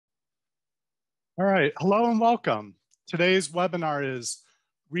All right, hello and welcome. Today's webinar is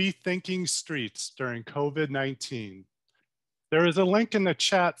Rethinking Streets During COVID-19. There is a link in the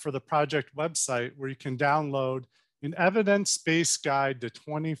chat for the project website where you can download an evidence-based guide to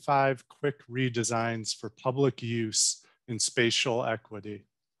 25 quick redesigns for public use in spatial equity.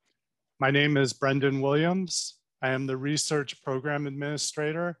 My name is Brendan Williams. I am the Research Program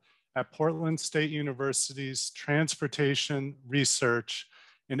Administrator at Portland State University's Transportation Research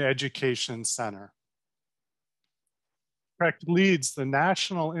and Education Center. TREC leads the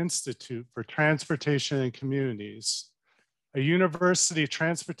National Institute for Transportation and Communities, a university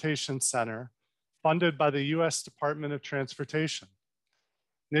transportation center funded by the US Department of Transportation.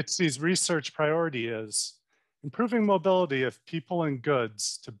 NITC's research priority is improving mobility of people and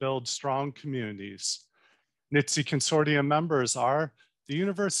goods to build strong communities. NITC consortium members are the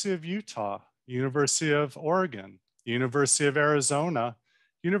University of Utah, University of Oregon, University of Arizona,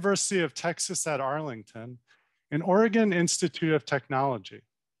 University of Texas at Arlington, and Oregon Institute of Technology.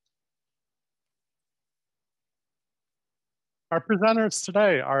 Our presenters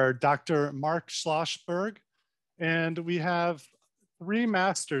today are Dr. Marc Schlossberg, and we have 3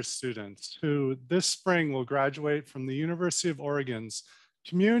 master's students who this spring will graduate from the University of Oregon's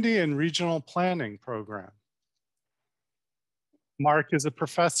Community and Regional Planning program. Marc is a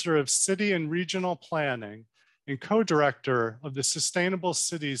professor of city and regional planning and co-director of the Sustainable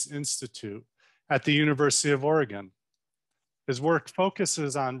Cities Institute at the University of Oregon. His work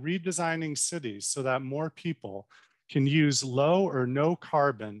focuses on redesigning cities so that more people can use low or no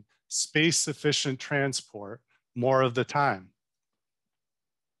carbon, space-efficient transport more of the time.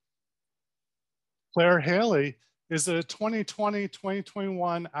 Clare Haley is a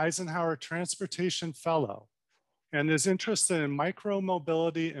 2020-2021 Eisenhower Transportation Fellow and is interested in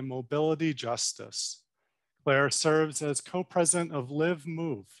micro-mobility and mobility justice. Clare serves as co-president of Live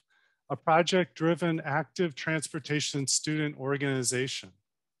Move, a project-driven active transportation student organization.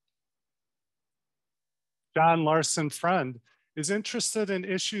 John Larson-Friend is interested in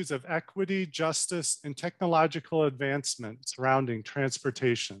issues of equity, justice, and technological advancement surrounding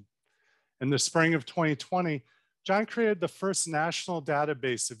transportation. In the spring of 2020, John created the first national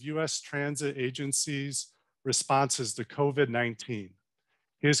database of US transit agencies' responses to COVID-19.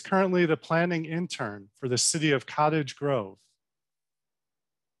 He is currently the planning intern for the city of Cottage Grove.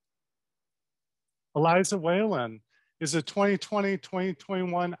 Aliza Whalen is a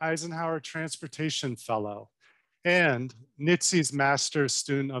 2020-2021 Eisenhower Transportation Fellow and NITC's Master's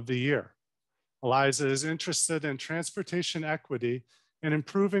Student of the Year. Aliza is interested in transportation equity and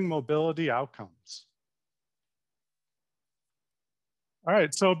improving mobility outcomes. All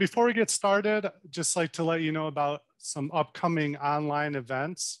right, so before we get started, I'd just like to let you know about some upcoming online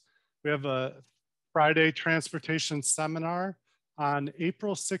events. We have a Friday transportation seminar on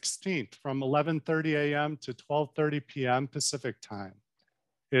April 16th from 11:30 a.m. to 12:30 p.m. Pacific time.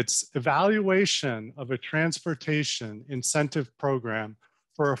 It's evaluation of a transportation incentive program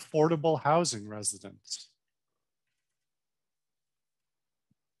for affordable housing residents.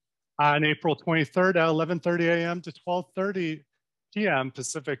 On April 23rd at 11:30 a.m. to 12:30 p.m.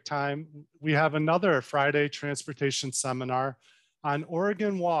 Pacific time, we have another Friday transportation seminar on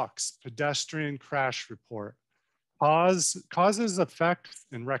Oregon Walk's pedestrian crash report. Causes, effects,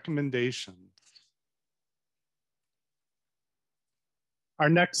 and recommendations. Our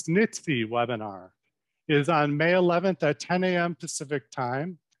next NITC webinar is on May 11th at 10 a.m. Pacific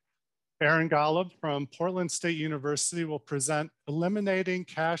time. Aaron Golub from Portland State University will present eliminating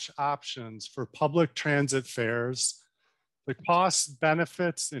cash options for public transit fares, the costs,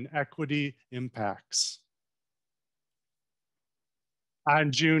 benefits, and equity impacts.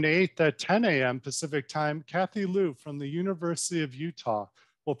 On June 8th at 10 a.m. Pacific time, Kathy Liu from the University of Utah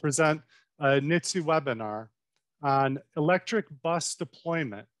will present a NITC webinar on electric bus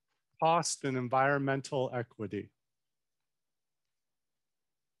deployment, cost and environmental equity.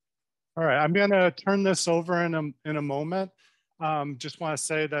 All right, I'm gonna turn this over in a moment. Just wanna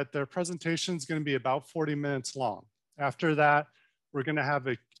say that their presentation is gonna be about 40 minutes long. After that, we're gonna have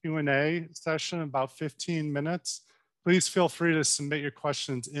a Q&A session about 15 minutes. Please feel free to submit your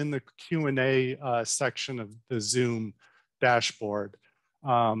questions in the Q&A section of the Zoom dashboard.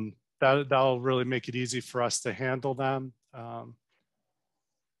 That'll really make it easy for us to handle them.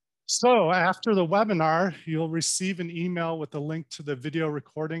 So after the webinar, you'll receive an email with a link to the video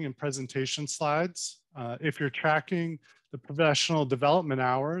recording and presentation slides. If you're tracking the professional development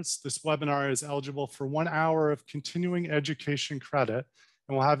hours, this webinar is eligible for 1 hour of continuing education credit,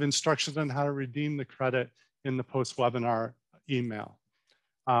 and we'll have instructions on how to redeem the credit in the post-webinar email.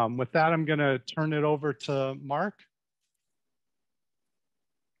 With that, I'm gonna turn it over to Marc.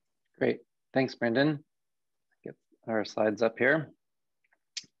 Great, Thanks, Brendan. Get our slides up here.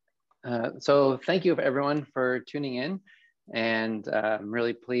 So thank you everyone for tuning in, and I'm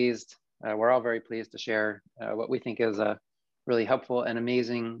really pleased, we're all very pleased to share what we think is a really helpful and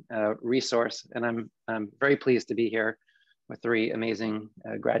amazing resource. And I'm very pleased to be here with three amazing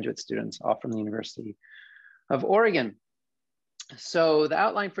graduate students, all from the University of Oregon. So the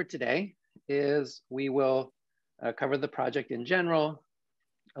outline for today is we will cover the project in general,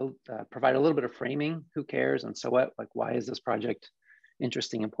 provide a little bit of framing, who cares and so what, like why is this project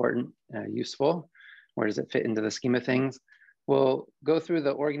interesting, important, useful? Where does it fit into the scheme of things? We'll go through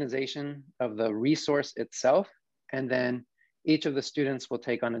the organization of the resource itself, and then each of the students will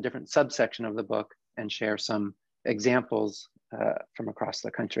take on a different subsection of the book and share some examples from across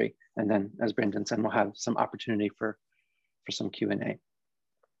the country. And then, as Brendan said, we'll have some opportunity for some Q&A.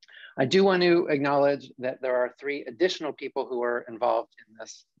 I do want to acknowledge that there are three additional people who are involved in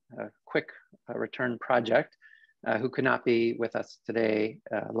this quick return project who could not be with us today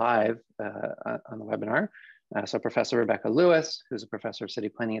live on the webinar. So Professor Rebecca Lewis, who's a professor of city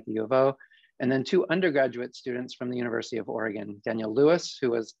planning at the U of O, and then two undergraduate students from the University of Oregon, Daniel Lewis,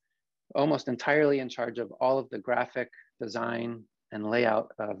 who was almost entirely in charge of all of the graphic design and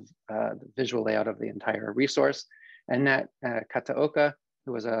layout of the visual layout of the entire resource, and Nat Kataoka,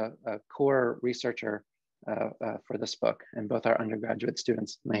 who was a core researcher for this book. And both our undergraduate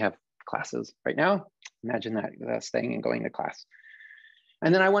students may have classes right now. Imagine that, staying and going to class.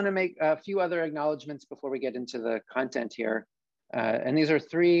 And then I want to make a few other acknowledgements before we get into the content here. And these are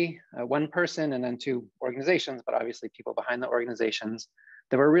three, one person and then two organizations, but obviously people behind the organizations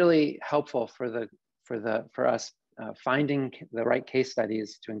that were really helpful for us finding the right case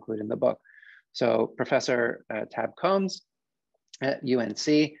studies to include in the book. So Professor Tab Combs at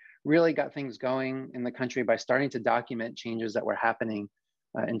UNC really got things going in the country by starting to document changes that were happening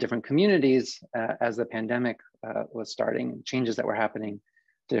in different communities as the pandemic was starting, changes that were happening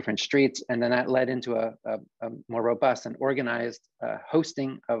to different streets. And then that led into a more robust and organized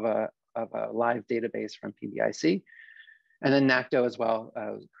hosting of a live database from PBIC. And then NACDO as well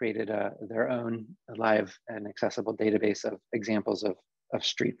created their own live and accessible database of examples of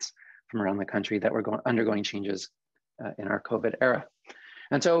streets from around the country that were undergoing changes in our COVID era.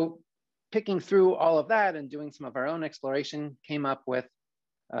 And so picking through all of that and doing some of our own exploration, came up with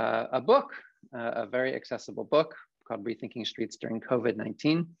a book, a very accessible book called Rethinking Streets During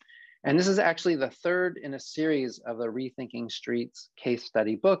COVID-19. And this is actually the third in a series of the Rethinking Streets case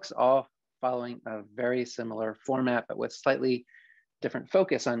study books, all following a very similar format, but with slightly different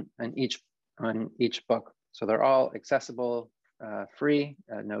focus on each book. So they're all accessible, free,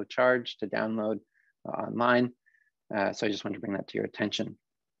 no charge to download online. So I just wanted to bring that to your attention.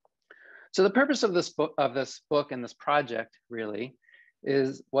 So the purpose of this book and this project really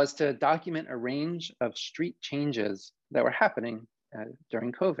was to document a range of street changes that were happening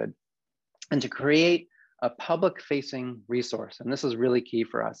during COVID, and to create a public-facing resource. And this is really key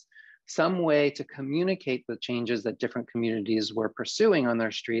for us. Some way to communicate the changes that different communities were pursuing on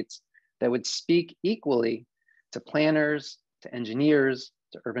their streets that would speak equally to planners, to engineers,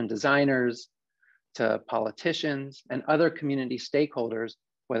 to urban designers, to politicians, and other community stakeholders,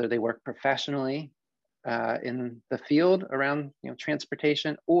 whether they work professionally in the field around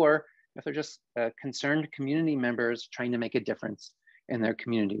transportation, or if they're just concerned community members trying to make a difference in their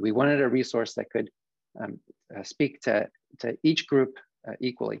community. We wanted a resource that could speak to each group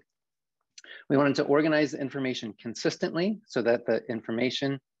equally. We wanted to organize the information consistently so that the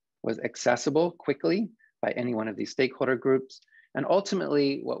information was accessible quickly by any one of these stakeholder groups. And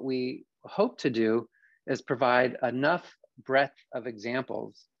ultimately, what we hope to do is provide enough breadth of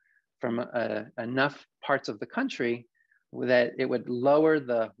examples from enough parts of the country that it would lower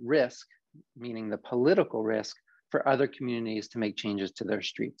the risk, meaning the political risk, for other communities to make changes to their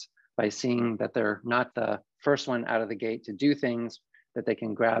streets by seeing that they're not the first one out of the gate to do things, that they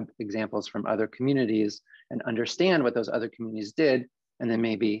can grab examples from other communities and understand what those other communities did, and then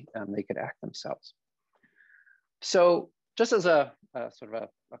maybe they could act themselves. So just as a sort of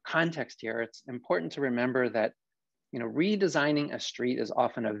a context here, it's important to remember that redesigning a street is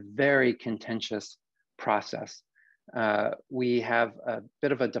often a very contentious process. We have a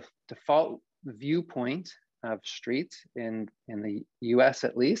bit of a default viewpoint of streets in the US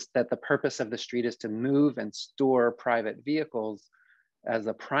at least, that the purpose of the street is to move and store private vehicles as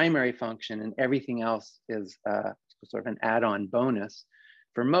a primary function, and everything else is sort of an add-on bonus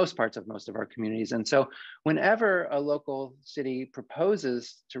for most parts of most of our communities. And so whenever a local city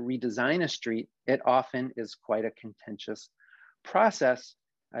proposes to redesign a street, it often is quite a contentious process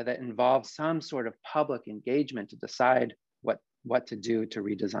that involves some sort of public engagement to decide what what to do to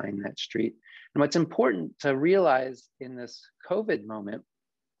redesign that street. And what's important to realize in this COVID moment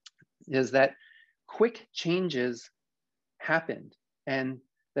is that quick changes happened, and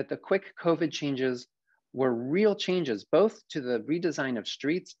that the quick COVID changes were real changes, both to the redesign of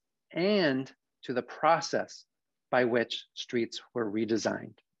streets and to the process by which streets were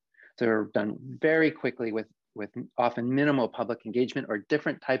redesigned. So they were done very quickly with often minimal public engagement or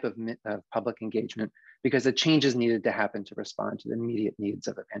different type of public engagement, because the changes needed to happen to respond to the immediate needs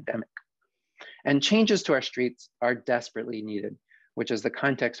of a pandemic. And changes to our streets are desperately needed, which is the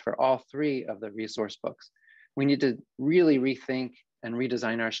context for all three of the resource books. We need to really rethink and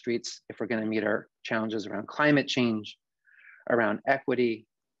redesign our streets if we're going to meet our challenges around climate change, around equity,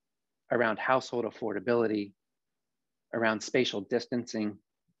 around household affordability, around spatial distancing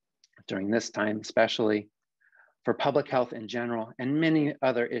during this time, especially for public health in general, and many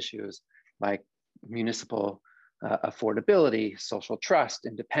other issues like municipal affordability, social trust,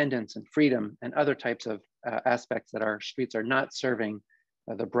 independence, and freedom, and other types of aspects that our streets are not serving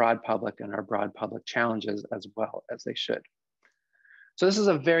the broad public and our broad public challenges as well as they should. So this is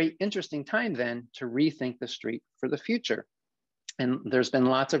a very interesting time then to rethink the street for the future. And there's been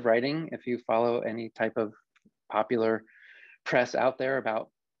lots of writing, if you follow any type of popular press out there, about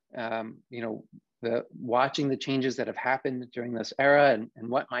watching the changes that have happened during this era and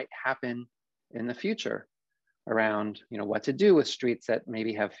what might happen in the future around what to do with streets that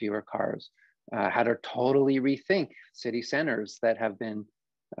maybe have fewer cars, how to totally rethink city centers that have been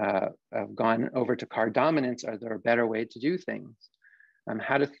have gone over to car dominance. Are there a better way to do things?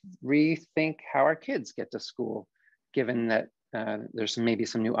 How to rethink how our kids get to school, given that there's maybe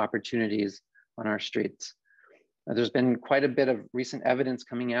some new opportunities on our streets. There's been quite a bit of recent evidence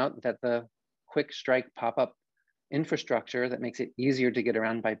coming out that the quick strike pop-up infrastructure that makes it easier to get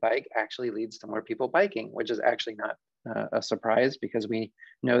around by bike actually leads to more people biking, which is actually not a surprise, because we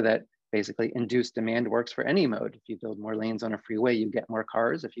know that basically induced demand works for any mode. If you build more lanes on a freeway, you get more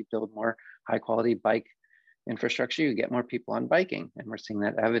cars. If you build more high quality bike infrastructure, you get more people on biking, and we're seeing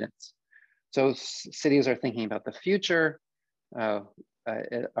that evidence. So cities are thinking about the future.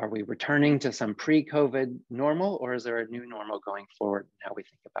 Are we returning to some pre-COVID normal, or is there a new normal going forward in how we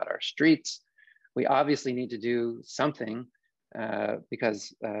think about our streets? We obviously need to do something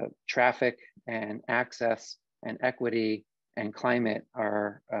because traffic and access and equity and climate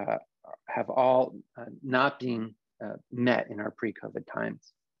have all not been met in our pre-COVID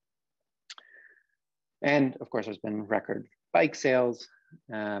times. And of course, there's been record bike sales.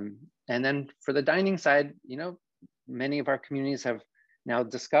 And then for the dining side, many of our communities have now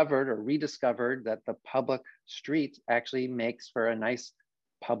discovered or rediscovered that the public street actually makes for a nice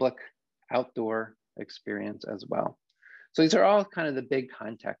public outdoor experience as well. So these are all kind of the big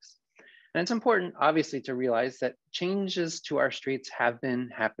contexts. And it's important, obviously, to realize that changes to our streets have been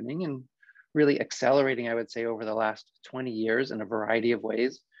happening and really accelerating, I would say, over the last 20 years in a variety of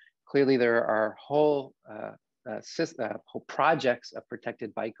ways. Clearly, there are whole projects of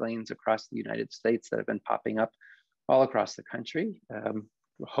protected bike lanes across the United States that have been popping up all across the country,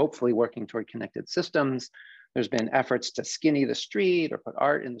 hopefully working toward connected systems. There's been efforts to skinny the street or put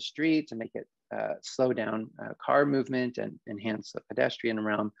art in the street to make it slow down car movement and enhance the pedestrian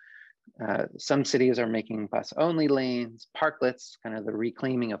realm. Some cities are making bus-only lanes, parklets, kind of the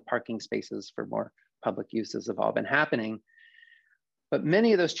reclaiming of parking spaces for more public uses have all been happening. But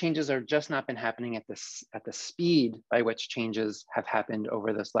many of those changes are just not been happening at the speed by which changes have happened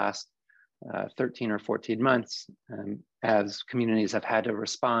over this last 13 or 14 months, as communities have had to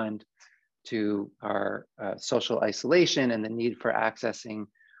respond to our social isolation and the need for accessing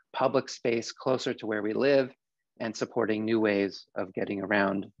public space closer to where we live and supporting new ways of getting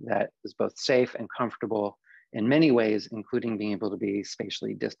around that is both safe and comfortable in many ways, including being able to be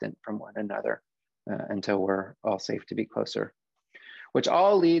spatially distant from one another until we're all safe to be closer, which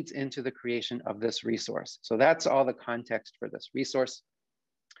all leads into the creation of this resource. So that's all the context for this resource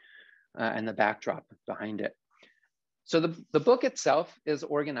and the backdrop behind it. So the book itself is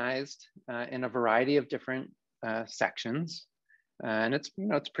organized in a variety of different sections, and it's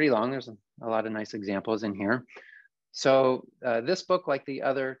pretty long. There's a lot of nice examples in here. So this book, like the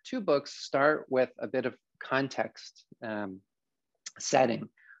other two books, start with a bit of context setting.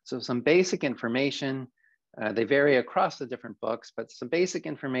 So some basic information. They vary across the different books, but some basic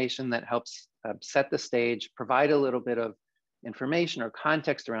information that helps set the stage, provide a little bit of information or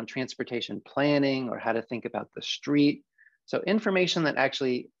context around transportation planning or how to think about the street. So information that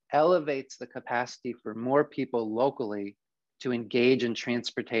actually elevates the capacity for more people locally to engage in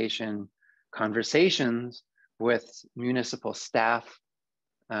transportation conversations with municipal staff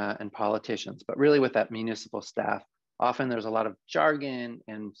and politicians, but really with that municipal staff often there's a lot of jargon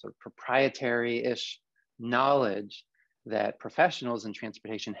and sort of proprietary-ish knowledge that professionals in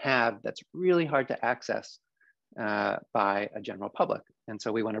transportation have that's really hard to access by a general public. And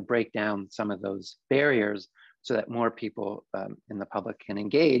so we want to break down some of those barriers so that more people in the public can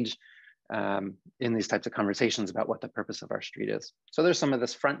engage in these types of conversations about what the purpose of our street is. So there's some of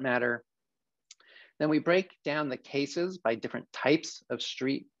this front matter. Then we break down the cases by different types of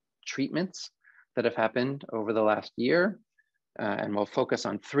street treatments that have happened over the last year. And we'll focus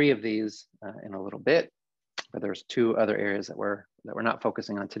on 3 of these in a little bit, but there's 2 other areas that we're not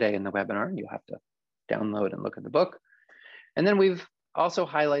focusing on today in the webinar. You'll have to download and look at the book. And then we've also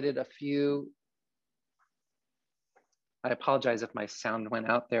highlighted a few. I apologize if my sound went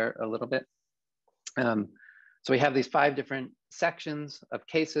out there a little bit. So we have these 5 different sections of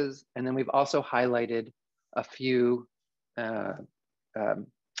cases, and then we've also highlighted a few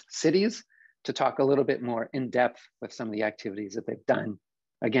cities to talk a little bit more in depth with some of the activities that they've done,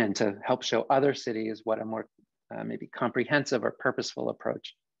 again, to help show other cities what a more maybe comprehensive or purposeful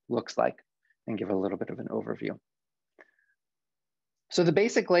approach looks like, and give a little bit of an overview. So the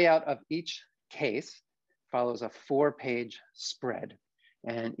basic layout of each case follows a 4-page spread,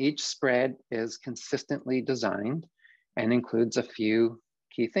 and each spread is consistently designed and includes a few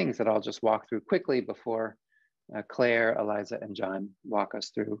key things that I'll just walk through quickly before Claire, Aliza, and John walk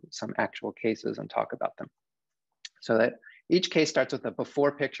us through some actual cases and talk about them. So that each case starts with a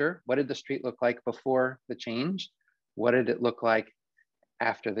before picture. What did the street look like before the change? What did it look like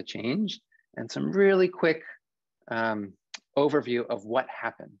after the change? And some really quick overview of what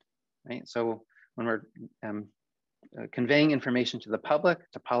happened, right? So when we're conveying information to the public,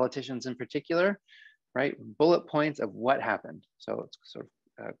 to politicians in particular, right? Bullet points of what happened. So it's sort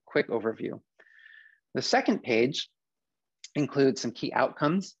of a quick overview. The second page includes some key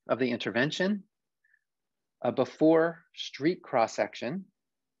outcomes of the intervention, a before street cross-section,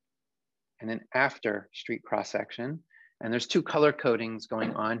 and an after street cross-section. And there's 2 color codings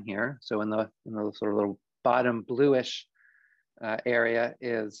going on here. So in the sort of little bottom bluish area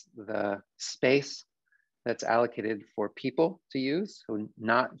is the space that's allocated for people to use, so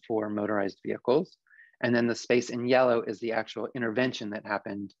not for motorized vehicles. And then the space in yellow is the actual intervention that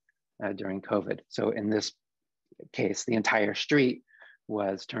happened during COVID. So in this case, the entire street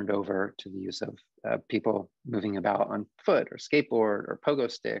was turned over to the use of people moving about on foot or skateboard or pogo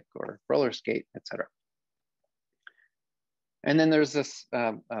stick or roller skate, etc. And then there's this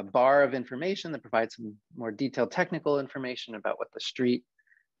bar of information that provides some more detailed technical information about what the street,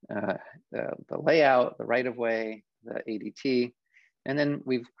 the layout, the right-of-way, the ADT. And then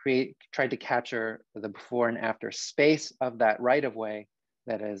we've tried to capture the before and after space of that right-of-way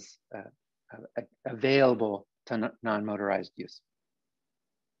that is available to non-motorized use.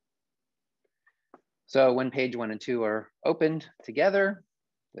 So when page 1 and 2 are opened together,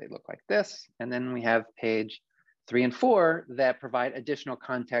 they look like this. And then we have page 3 and 4 that provide additional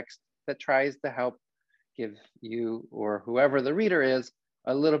context that tries to help give you or whoever the reader is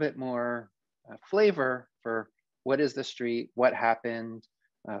a little bit more flavor for what is the street, what happened,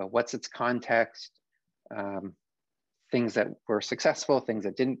 what's its context, things that were successful, things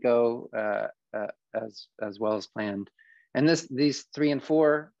that didn't go as well as planned. And these 3 and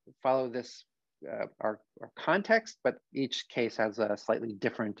 4 follow this our context, but each case has a slightly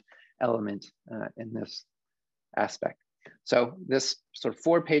different element in this aspect. So this sort of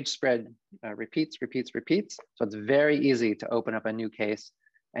 4-page spread repeats. So it's very easy to open up a new case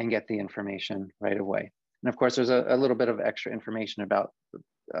and get the information right away. And of course, there's a little bit of extra information about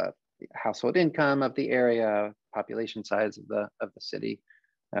the household income of the area, population size of the city,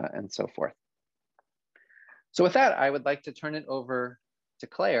 and so forth. So with that, I would like to turn it over to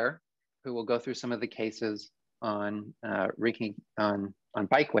Claire, who will go through some of the cases on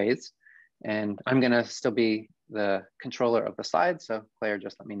bikeways. And I'm gonna still be the controller of the slides. So Claire,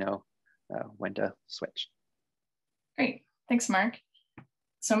 just let me know when to switch. Great, thanks, Mark.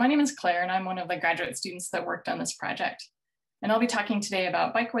 So my name is Claire, and I'm one of the graduate students that worked on this project. And I'll be talking today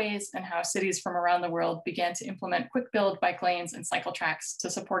about bikeways and how cities from around the world began to implement quick build bike lanes and cycle tracks to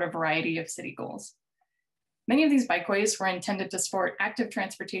support a variety of city goals. Many of these bikeways were intended to support active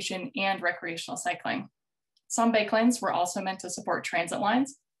transportation and recreational cycling. Some bike lanes were also meant to support transit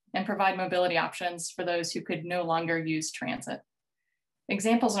lines and provide mobility options for those who could no longer use transit.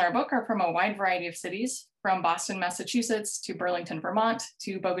 Examples in our book are from a wide variety of cities, from Boston, Massachusetts, to Burlington, Vermont,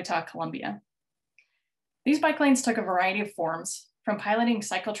 to Bogota, Colombia. These bike lanes took a variety of forms, from piloting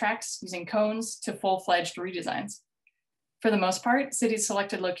cycle tracks using cones to full-fledged redesigns. For the most part, cities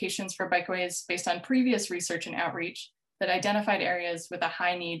selected locations for bikeways based on previous research and outreach that identified areas with a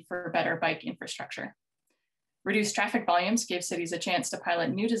high need for better bike infrastructure. Reduced traffic volumes gave cities a chance to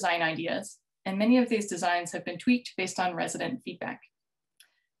pilot new design ideas, and many of these designs have been tweaked based on resident feedback.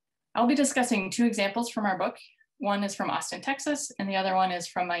 I'll be discussing two examples from our book. One is from Austin, Texas, and the other one is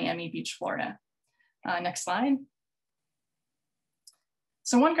from Miami Beach, Florida. Next slide.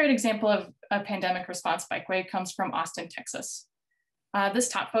 So one great example of a pandemic response bikeway comes from Austin, Texas. This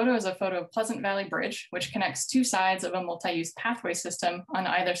top photo is a photo of Pleasant Valley Bridge, which connects two sides of a multi-use pathway system on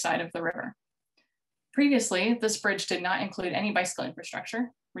either side of the river. Previously, this bridge did not include any bicycle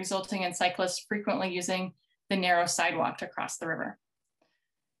infrastructure, resulting in cyclists frequently using the narrow sidewalk to cross the river.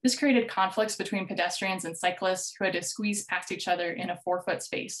 This created conflicts between pedestrians and cyclists who had to squeeze past each other in a 4-foot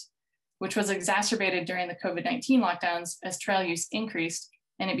space, which was exacerbated during the COVID-19 lockdowns as trail use increased,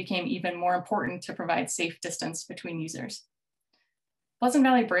 and it became even more important to provide safe distance between users. Pleasant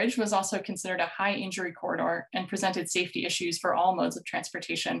Valley Bridge was also considered a high injury corridor and presented safety issues for all modes of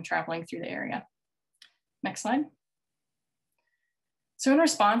transportation traveling through the area. Next slide. So in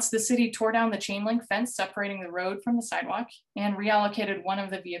response, the city tore down the chain link fence separating the road from the sidewalk and reallocated one of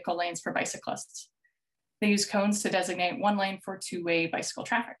the vehicle lanes for bicyclists. They used cones to designate one lane for two-way bicycle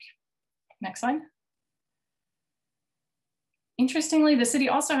traffic. Next slide. Interestingly, the city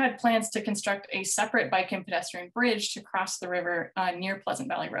also had plans to construct a separate bike and pedestrian bridge to cross the river near Pleasant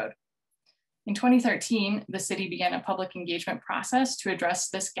Valley Road. In 2013, the city began a public engagement process to address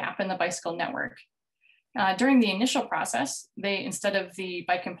this gap in the bicycle network. During the initial process, instead of the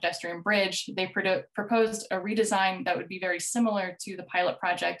bike and pedestrian bridge, they proposed a redesign that would be very similar to the pilot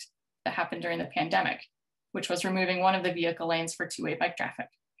project that happened during the pandemic, which was removing one of the vehicle lanes for two-way bike traffic.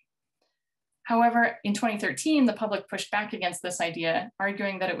 However, in 2013, the public pushed back against this idea,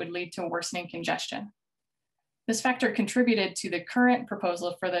 arguing that it would lead to worsening congestion. This factor contributed to the current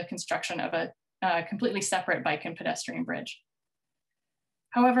proposal for the construction of a completely separate bike and pedestrian bridge.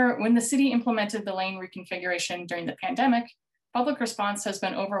 However, when the city implemented the lane reconfiguration during the pandemic, public response has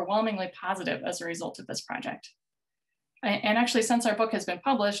been overwhelmingly positive as a result of this project. And actually, since our book has been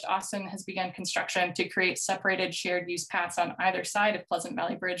published, Austin has begun construction to create separated shared use paths on either side of Pleasant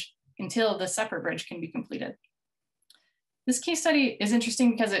Valley Bridge until the separate bridge can be completed. This case study is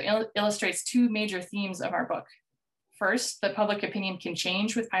interesting because it illustrates two major themes of our book. First, that public opinion can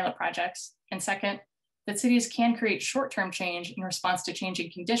change with pilot projects, and second, that cities can create short-term change in response to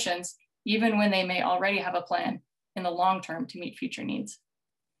changing conditions, even when they may already have a plan in the long term to meet future needs.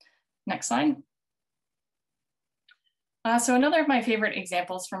 Next slide. So another of my favorite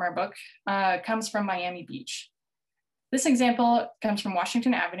examples from our book comes from Miami Beach. This example comes from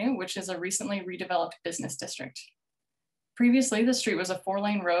Washington Avenue, which is a recently redeveloped business district. Previously, the street was a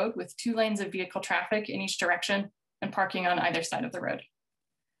 4-lane road with 2 lanes of vehicle traffic in each direction and parking on either side of the road.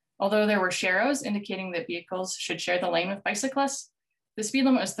 Although there were sharrows indicating that vehicles should share the lane with bicyclists, the speed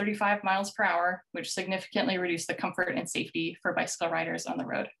limit was 35 miles per hour, which significantly reduced the comfort and safety for bicycle riders on the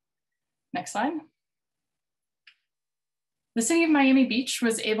road. Next slide. The city of Miami Beach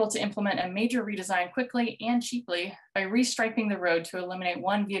was able to implement a major redesign quickly and cheaply by restriping the road to eliminate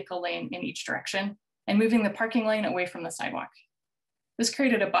 1 vehicle lane in each direction and moving the parking lane away from the sidewalk. This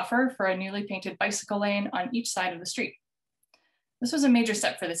created a buffer for a newly painted bicycle lane on each side of the street. This was a major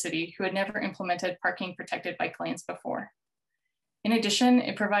step for the city, who had never implemented parking protected bike lanes before. In addition,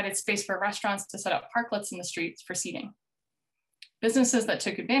 it provided space for restaurants to set up parklets in the streets for seating. Businesses that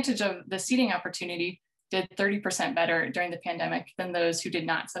took advantage of the seating opportunity did 30% better during the pandemic than those who did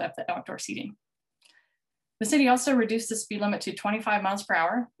not set up the outdoor seating. The city also reduced the speed limit to 25 miles per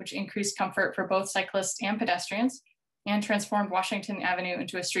hour, which increased comfort for both cyclists and pedestrians, and transformed Washington Avenue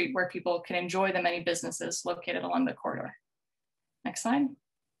into a street where people could enjoy the many businesses located along the corridor. Next slide.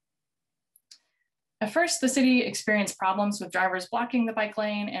 At first, the city experienced problems with drivers blocking the bike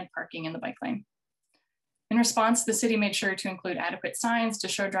lane and parking in the bike lane. In response, the city made sure to include adequate signs to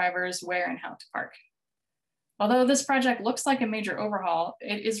show drivers where and how to park. Although this project looks like a major overhaul,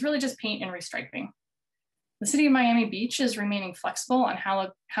 it is really just paint and restriping. The city of Miami Beach is remaining flexible on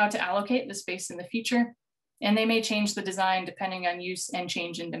how to allocate the space in the future, and they may change the design depending on use and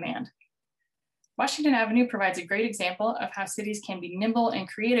change in demand. Washington Avenue provides a great example of how cities can be nimble and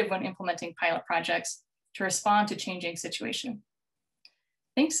creative when implementing pilot projects to respond to changing situations.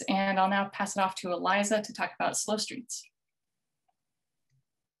 Thanks, and I'll now pass it off to Aliza to talk about slow streets.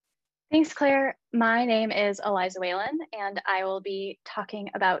 Thanks, Claire. My name is Aliza Whalen, and I will be talking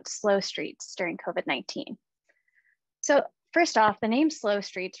about slow streets during COVID-19. So first off, the name slow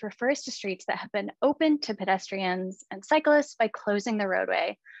streets refers to streets that have been open to pedestrians and cyclists by closing the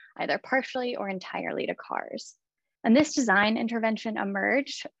roadway, either partially or entirely to cars. And this design intervention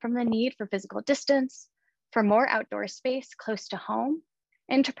emerged from the need for physical distance, for more outdoor space close to home,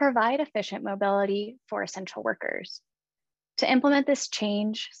 and to provide efficient mobility for essential workers. To implement this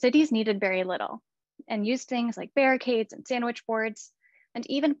change, cities needed very little and used things like barricades and sandwich boards, and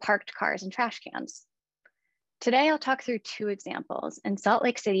even parked cars and trash cans. Today, I'll talk through two examples in Salt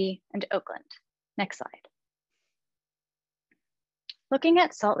Lake City and Oakland. Next slide. Looking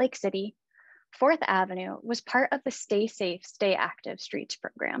at Salt Lake City, 4th Avenue was part of the Stay Safe, Stay Active Streets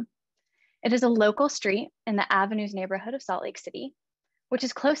program. It is a local street in the Avenues neighborhood of Salt Lake City, which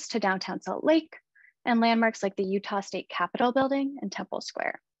is close to downtown Salt Lake and landmarks like the Utah State Capitol Building and Temple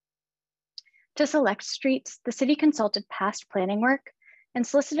Square. To select streets, the city consulted past planning work and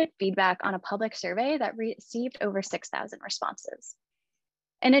solicited feedback on a public survey that received over 6,000 responses.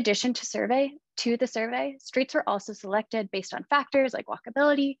 In addition to the survey, streets were also selected based on factors like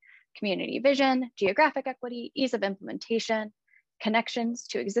walkability, community vision, geographic equity, ease of implementation, connections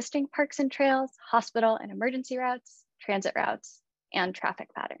to existing parks and trails, hospital and emergency routes, transit routes, and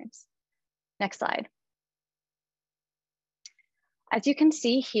traffic patterns. Next slide. As you can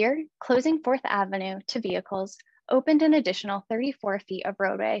see here, closing 4th Avenue to vehicles opened an additional 34 feet of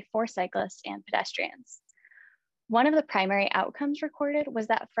roadway for cyclists and pedestrians. One of the primary outcomes recorded was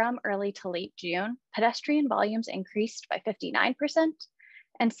that from early to late June, pedestrian volumes increased by 59%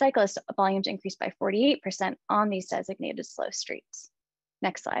 and cyclist volumes increased by 48% on these designated slow streets.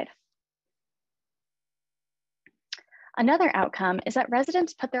 Next slide. Another outcome is that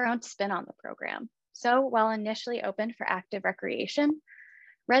residents put their own spin on the program. So while initially open for active recreation,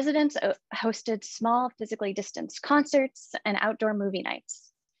 residents hosted small physically distanced concerts and outdoor movie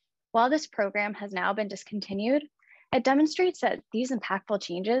nights. While this program has now been discontinued, it demonstrates that these impactful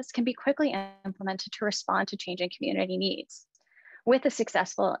changes can be quickly implemented to respond to changing community needs. With the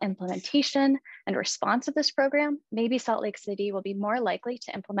successful implementation and response of this program, maybe Salt Lake City will be more likely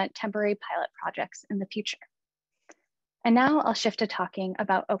to implement temporary pilot projects in the future. And now I'll shift to talking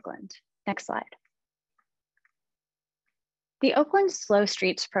about Oakland. Next slide. The Oakland Slow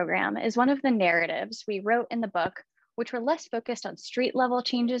Streets program is one of the narratives we wrote in the book, which were less focused on street level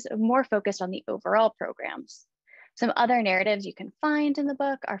changes and more focused on the overall programs. Some other narratives you can find in the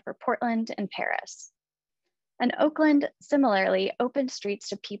book are for Portland and Paris. And Oakland similarly opened streets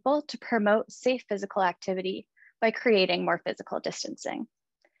to people to promote safe physical activity by creating more physical distancing.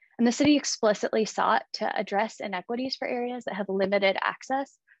 And the city explicitly sought to address inequities for areas that have limited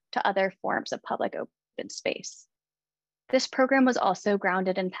access to other forms of public open space. This program was also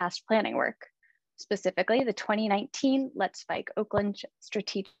grounded in past planning work, specifically the 2019 Let's Bike Oakland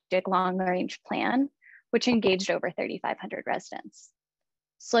Strategic Long Range Plan, which engaged over 3,500 residents.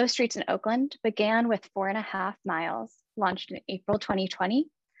 Slow Streets in Oakland began with 4.5 miles, launched in April 2020,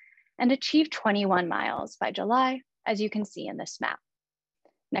 and achieved 21 miles by July, as you can see in this map.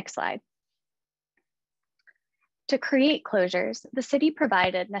 Next slide. To create closures, the city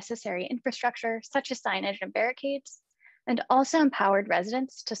provided necessary infrastructure such as signage and barricades, and also empowered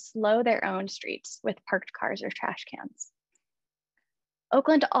residents to slow their own streets with parked cars or trash cans.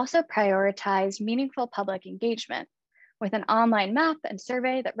 Oakland also prioritized meaningful public engagement with an online map and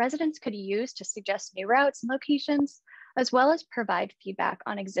survey that residents could use to suggest new routes and locations, as well as provide feedback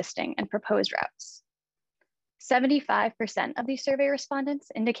on existing and proposed routes. 75% of these survey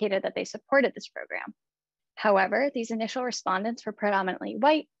respondents indicated that they supported this program. However, these initial respondents were predominantly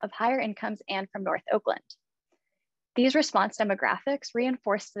white, of higher incomes, and from North Oakland. These response demographics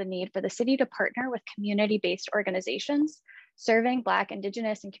reinforced the need for the city to partner with community-based organizations serving Black,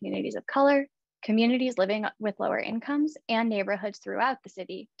 Indigenous, and communities of color, communities living with lower incomes, and neighborhoods throughout the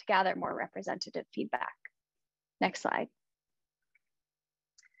city to gather more representative feedback. Next slide.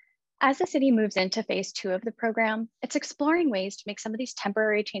 As the city moves into phase 2 of the program, it's exploring ways to make some of these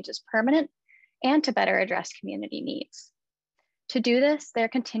temporary changes permanent and to better address community needs. To do this, they're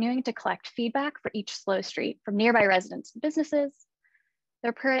continuing to collect feedback for each slow street from nearby residents and businesses.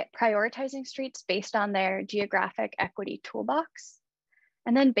 They're prioritizing streets based on their geographic equity toolbox.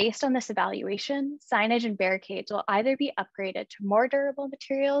 And then based on this evaluation, signage and barricades will either be upgraded to more durable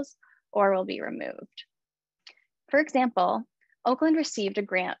materials or will be removed. For example, Oakland received a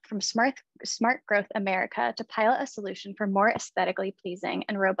grant from Smart Growth America to pilot a solution for more aesthetically pleasing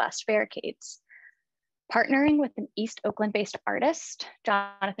and robust barricades. Partnering with an East Oakland-based artist,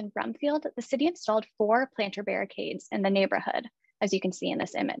 Jonathan Brumfield, the city installed 4 planter barricades in the neighborhood, as you can see in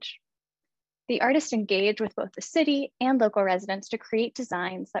this image. The artist engaged with both the city and local residents to create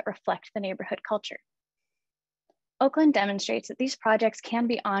designs that reflect the neighborhood culture. Oakland demonstrates that these projects can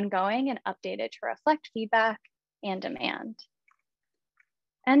be ongoing and updated to reflect feedback and demand.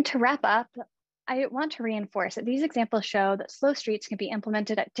 And to wrap up, I want to reinforce that these examples show that slow streets can be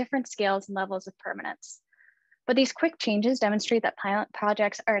implemented at different scales and levels of permanence. But these quick changes demonstrate that pilot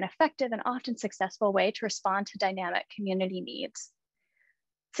projects are an effective and often successful way to respond to dynamic community needs.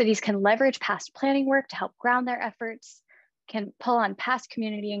 Cities can leverage past planning work to help ground their efforts, can pull on past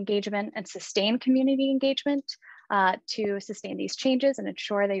community engagement and sustain community engagement to sustain these changes and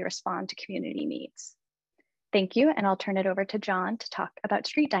ensure they respond to community needs. Thank you, and I'll turn it over to John to talk about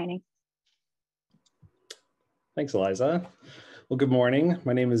street dining. Thanks, Aliza. Well, good morning.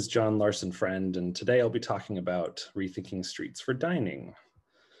 My name is John Larson-Friend, and today I'll be talking about rethinking streets for dining.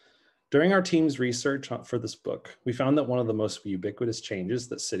 During our team's research for this book, we found that one of the most ubiquitous changes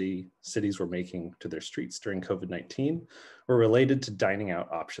that cities were making to their streets during COVID-19 were related to dining out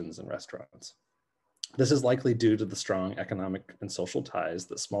options in restaurants. This is likely due to the strong economic and social ties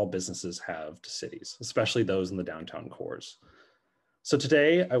that small businesses have to cities, especially those in the downtown cores. So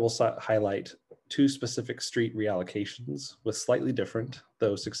today I will highlight two specific street reallocations with slightly different,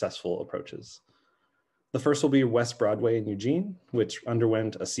 though successful approaches. The first will be West Broadway in Eugene, which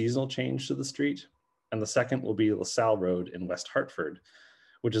underwent a seasonal change to the street. And the second will be LaSalle Road in West Hartford,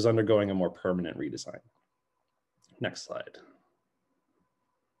 which is undergoing a more permanent redesign. Next slide.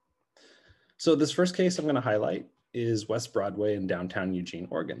 So this first case I'm going to highlight is West Broadway in downtown Eugene,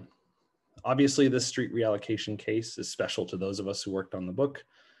 Oregon. Obviously, this street reallocation case is special to those of us who worked on the book,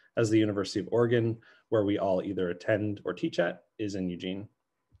 as the University of Oregon, where we all either attend or teach at, is in Eugene.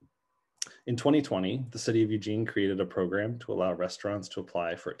 In 2020, the city of Eugene created a program to allow restaurants to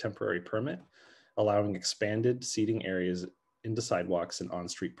apply for a temporary permit, allowing expanded seating areas into sidewalks and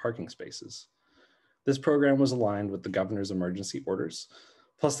on-street parking spaces. This program was aligned with the governor's emergency orders,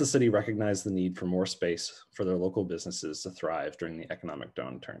 plus the city recognized the need for more space for their local businesses to thrive during the economic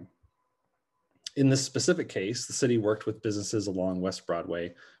downturn. In this specific case, the city worked with businesses along West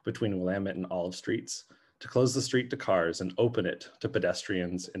Broadway between Willamette and Olive Streets to close the street to cars and open it to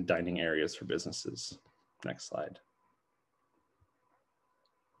pedestrians and dining areas for businesses. Next slide.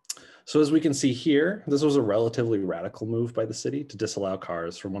 So as we can see here, this was a relatively radical move by the city to disallow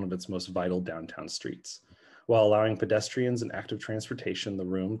cars from one of its most vital downtown streets, while allowing pedestrians and active transportation the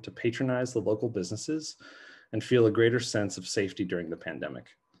room to patronize the local businesses and feel a greater sense of safety during the pandemic.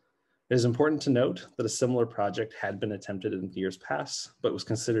 It is important to note that a similar project had been attempted in years past, but was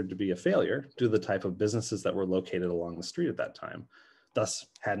considered to be a failure due to the type of businesses that were located along the street at that time, thus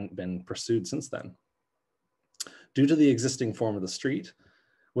hadn't been pursued since then. Due to the existing form of the street,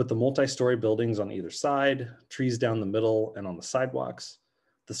 with the multi-story buildings on either side, trees down the middle and on the sidewalks,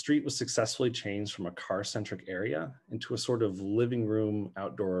 the street was successfully changed from a car-centric area into a sort of living room,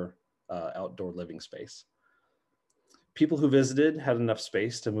 outdoor living space. People who visited had enough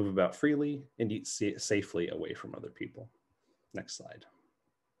space to move about freely and eat safely away from other people. Next slide.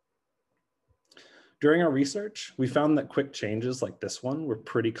 During our research, we found that quick changes like this one were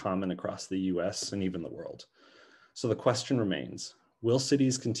pretty common across the US and even the world. So the question remains, will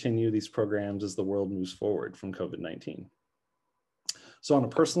cities continue these programs as the world moves forward from COVID-19? So on a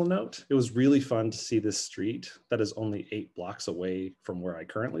personal note, it was really fun to see this street that is only 8 blocks away from where I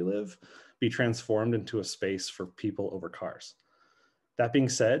currently live be transformed into a space for people over cars. That being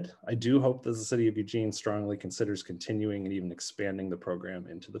said, I do hope that the city of Eugene strongly considers continuing and even expanding the program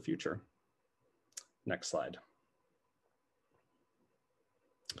into the future. Next slide.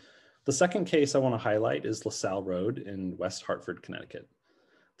 The second case I want to highlight is LaSalle Road in West Hartford, Connecticut.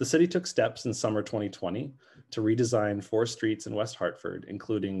 The city took steps in summer 2020 to redesign 4 streets in West Hartford,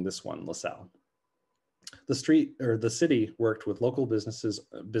 including this one, LaSalle. The city worked with local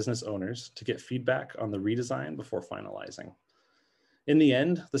business owners to get feedback on the redesign before finalizing. In the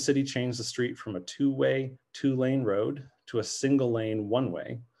end, the city changed the street from a 2-way, 2-lane road to a single-lane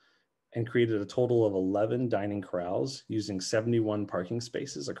 1-way and created a total of 11 dining corrals using 71 parking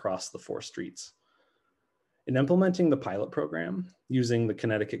spaces across the 4 streets. In implementing the pilot program using the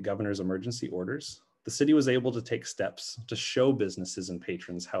Connecticut governor's emergency orders, the city was able to take steps to show businesses and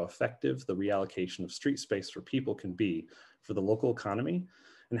patrons how effective the reallocation of street space for people can be for the local economy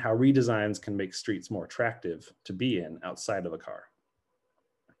and how redesigns can make streets more attractive to be in outside of a car.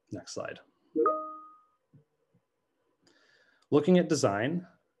 Next slide. Looking at design,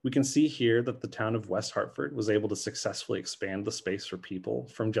 we can see here that the town of West Hartford was able to successfully expand the space for people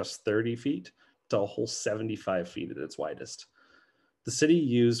from just 30 feet to a whole 75 feet at its widest. The city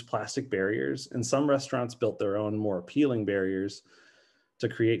used plastic barriers, and some restaurants built their own more appealing barriers to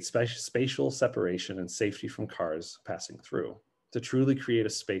create spatial separation and safety from cars passing through, to truly create a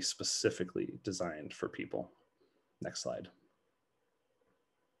space specifically designed for people. Next slide.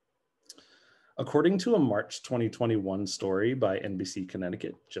 According to a March 2021 story by NBC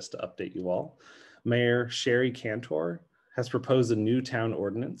Connecticut, just to update you all, Mayor Sherry Cantor has proposed a new town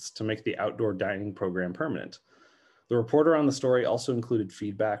ordinance to make the outdoor dining program permanent, The reporter on the story also included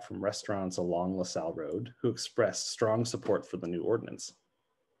feedback from restaurants along LaSalle Road who expressed strong support for the new ordinance.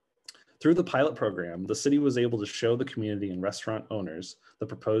 Through the pilot program, the city was able to show the community and restaurant owners the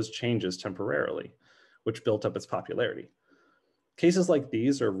proposed changes temporarily, which built up its popularity. Cases like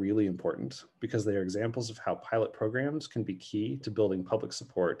these are really important because they are examples of how pilot programs can be key to building public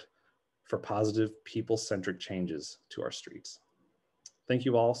support for positive people-centric changes to our streets. Thank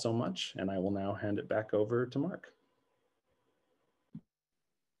you all so much, and I will now hand it back over to Marc.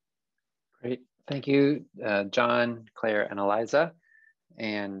 Great, thank you, John, Claire, and Aliza.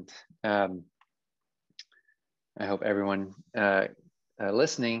 And I hope everyone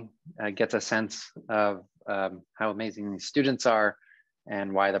listening gets a sense of how amazing these students are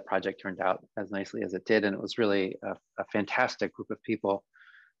and why the project turned out as nicely as it did. And it was really a fantastic group of people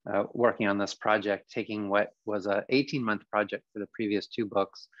working on this project, taking what was an 18-month project for the previous 2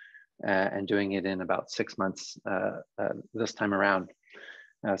 books and doing it in about 6 months this time around.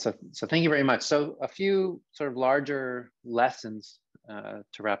 So thank you very much. So a few sort of larger lessons to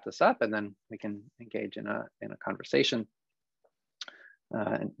wrap this up, and then we can engage in a conversation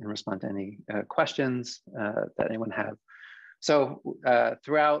and respond to any questions that anyone have. So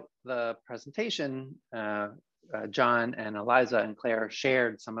throughout the presentation, John and Aliza and Claire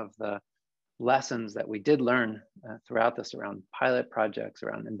shared some of the lessons that we did learn throughout this around pilot projects,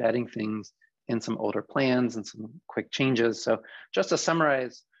 around embedding things in some older plans and some quick changes. So just to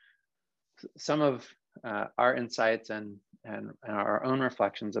summarize some of our insights and our own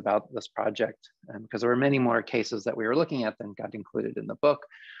reflections about this project, because there were many more cases that we were looking at than got included in the book.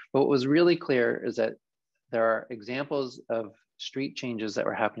 But what was really clear is that there are examples of street changes that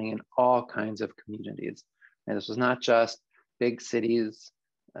were happening in all kinds of communities. And this was not just big cities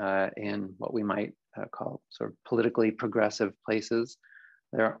in what we might call sort of politically progressive places.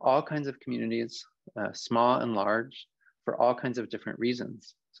 There are all kinds of communities, small and large, for all kinds of different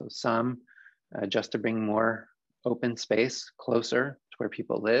reasons. So some just to bring more open space closer to where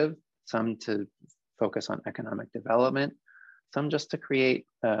people live, some to focus on economic development, some just to create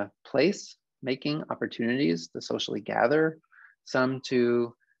place making opportunities to socially gather, some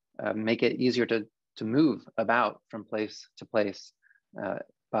to make it easier to move about from place to place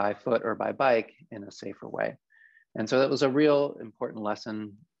by foot or by bike in a safer way. And so that was a real important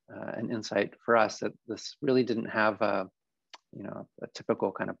lesson and insight for us, that this really didn't have a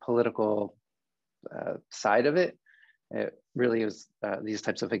typical kind of political side of it. It really is, these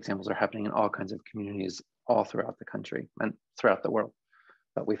types of examples are happening in all kinds of communities all throughout the country and throughout the world.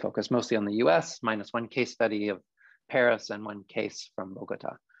 But we focus mostly on the US, minus 1 case study of Paris and 1 case from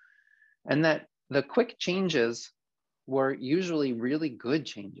Bogota. And that the quick changes were usually really good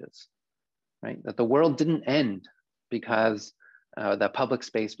changes, right? That the world didn't end because the public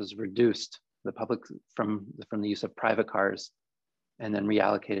space was reduced, the public from the use of private cars and then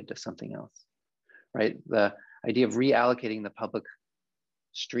reallocated to something else, right? The idea of reallocating the public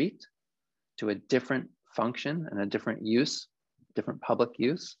street to a different function and a different use, different public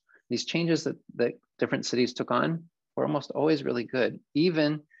use. These changes that different cities took on were almost always really good,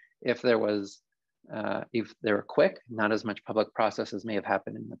 even if there was, if they were quick, not as much public process as may have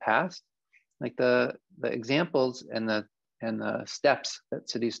happened in the past. Like the examples and the steps that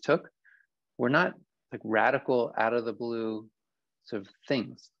cities took were not like radical out of the blue sort of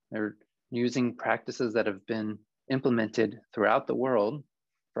things. They're using practices that have been implemented throughout the world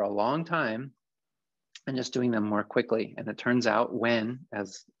for a long time and just doing them more quickly. And it turns out when,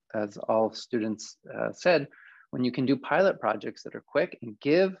 as all students said, when you can do pilot projects that are quick and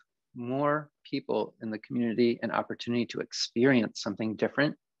give more people in the community an opportunity to experience something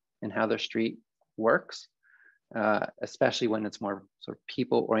different in how their street works, especially when it's more sort of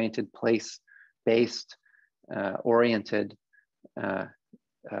people-oriented, place-based, oriented,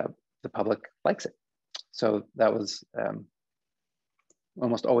 the public likes it. So that was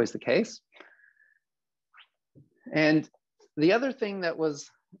almost always the case. And the other thing that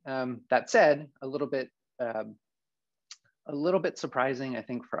was, that said, a little bit surprising, I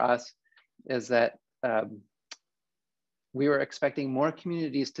think, for us, is that we were expecting more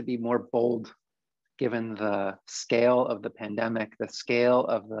communities to be more bold, given the scale of the pandemic, the scale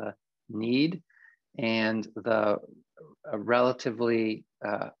of the need, and the relatively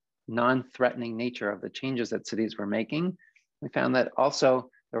non-threatening nature of the changes that cities were making. We found that also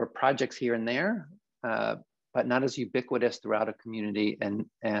there were projects here and there, but not as ubiquitous throughout a community and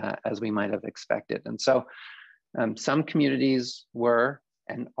as we might have expected. And so some communities were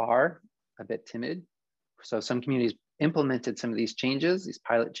and are a bit timid. So some communities implemented some of these changes, these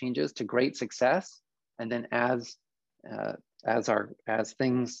pilot changes, to great success. And then as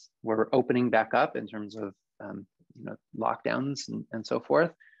things were opening back up in terms of lockdowns and so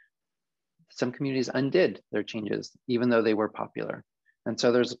forth, some communities undid their changes, even though they were popular. And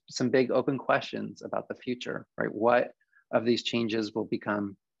so there's some big open questions about the future, right? What of these changes will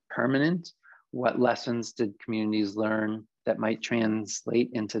become permanent? What lessons did communities learn that might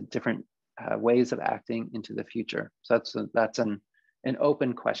translate into different ways of acting into the future? So that's an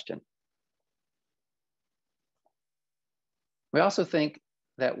open question. We also think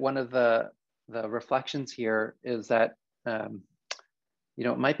that one of the reflections here is that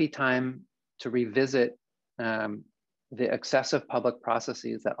it might be time to revisit the excessive public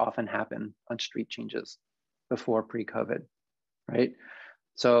processes that often happen on street changes before pre-COVID, right?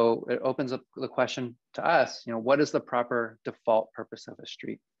 So it opens up the question to us, what is the proper default purpose of a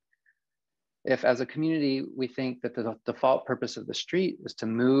street? If as a community, we think that the default purpose of the street is to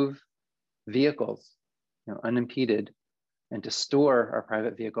move vehicles, unimpeded, and to store our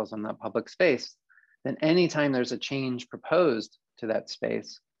private vehicles on that public space, then anytime there's a change proposed to that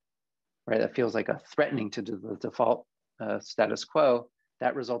space, right, that feels like a threatening to the default status quo,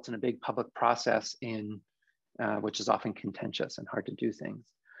 that results in a big public process which is often contentious and hard to do things.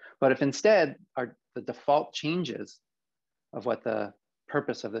 But if instead the default changes of what the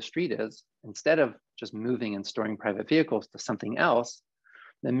purpose of the street is, instead of just moving and storing private vehicles to something else,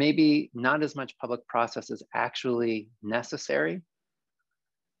 then maybe not as much public process is actually necessary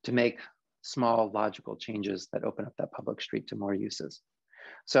to make small logical changes that open up that public street to more uses.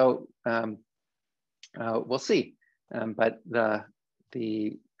 So we'll see, but the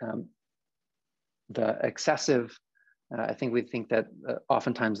excessive, I think we think that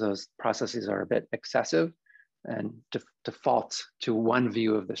oftentimes those processes are a bit excessive and default to one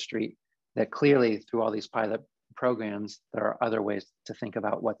view of the street, that clearly through all these pilot programs, there are other ways to think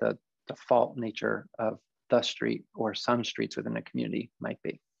about what the default nature of the street or some streets within a community might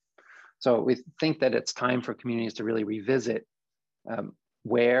be. So we think that it's time for communities to really revisit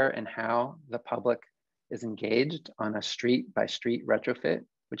where and how the public is engaged on a street by street retrofit,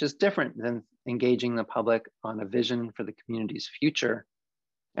 which is different than engaging the public on a vision for the community's future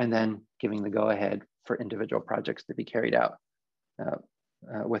and then giving the go-ahead for individual projects to be carried out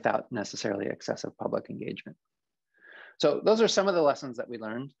without necessarily excessive public engagement. So those are some of the lessons that we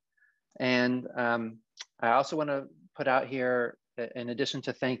learned. And I also want to put out here, in addition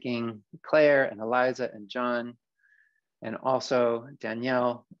to thanking Claire and Aliza and John, and also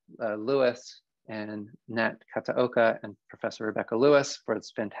Danielle Lewis and Nat Kataoka and Professor Rebecca Lewis for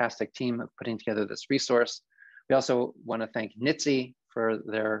its fantastic team of putting together this resource. We also want to thank NITC for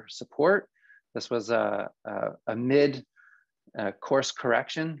their support. This was a mid-course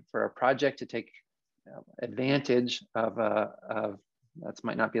correction for a project to take advantage of that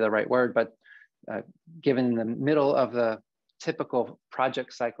might not be the right word, but given the middle of the typical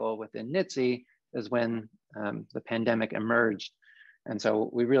project cycle within NITC is when the pandemic emerged. And so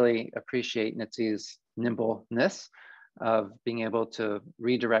we really appreciate NITC's nimbleness of being able to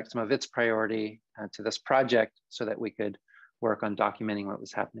redirect some of its priority to this project so that we could work on documenting what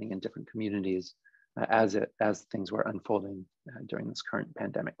was happening in different communities as things were unfolding during this current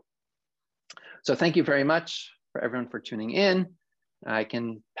pandemic. So thank you very much for everyone for tuning in. I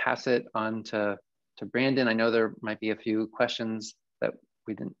can pass it on to Brandon. I know there might be a few questions that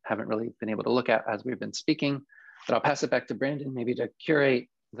we haven't really been able to look at as we've been speaking, but I'll pass it back to Brandon maybe to curate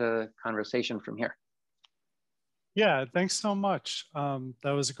the conversation from here. Yeah, thanks so much.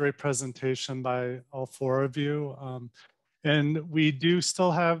 That was a great presentation by all four of you. And we do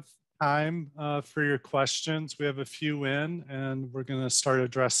still have time for your questions. We have a few in and we're gonna start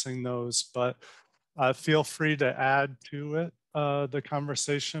addressing those, but feel free to add to it, the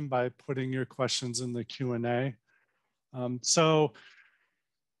conversation by putting your questions in the Q&A. So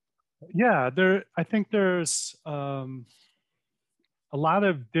yeah, I think there's a lot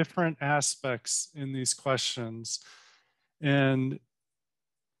of different aspects in these questions. And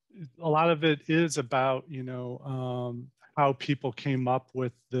a lot of it is about, how people came up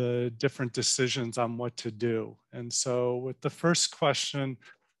with the different decisions on what to do. And so with the first question,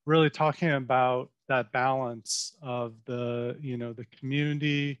 really talking about that balance of the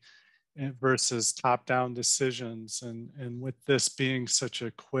community versus top-down decisions. And with this being such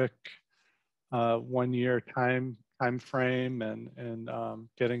a quick 1 year time frame and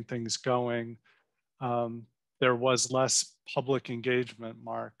getting things going, there was less public engagement,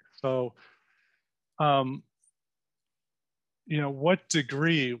 Marc. So, what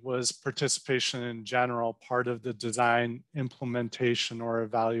degree was participation in general part of the design implementation or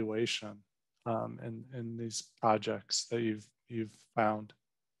evaluation in these projects that you've found?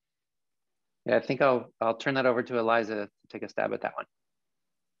 Yeah, I think I'll turn that over to Aliza to take a stab at that one.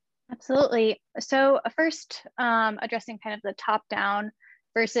 Absolutely. So first, addressing kind of the top-down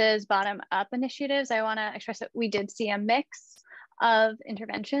versus bottom-up initiatives, I want to express that we did see a mix of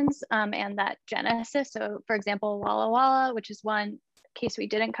interventions and that genesis. So for example, Walla Walla, which is one case we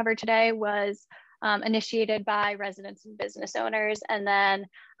didn't cover today, was initiated by residents and business owners and then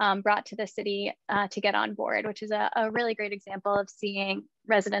brought to the city to get on board, which is a really great example of seeing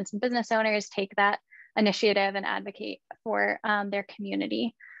residents and business owners take that initiative and advocate for their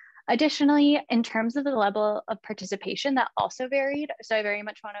community. Additionally, in terms of the level of participation, that also varied. So I very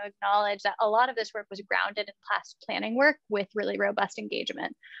much want to acknowledge that a lot of this work was grounded in past planning work with really robust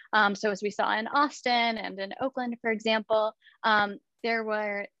engagement. So as we saw in Austin and in Oakland, for example, there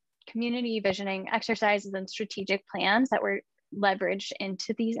were community visioning exercises and strategic plans that were leveraged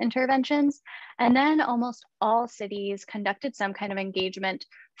into these interventions. And then almost all cities conducted some kind of engagement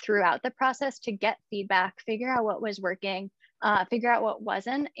throughout the process to get feedback, figure out what was working, figure out what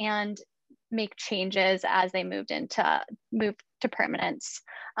wasn't, and make changes as they move to permanence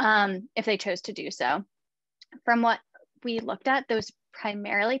if they chose to do so. From what we looked at, those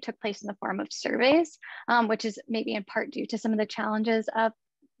primarily took place in the form of surveys, which is maybe in part due to some of the challenges of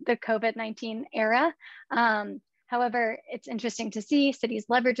the COVID-19 era. However, it's interesting to see cities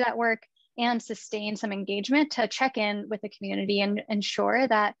leverage that work and sustain some engagement to check in with the community and ensure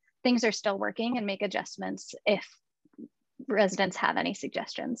that things are still working and make adjustments if residents have any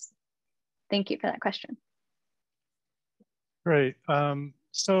suggestions. Thank you for that question. Great.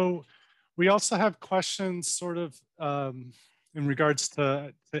 So we also have questions sort of in regards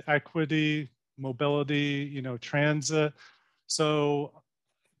to equity, mobility, transit. So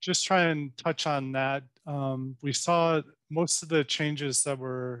just try and touch on that. We saw most of the changes that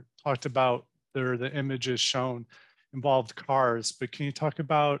were talked about there, the images shown involved cars, but can you talk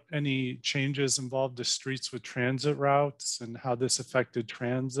about any changes involved the streets with transit routes and how this affected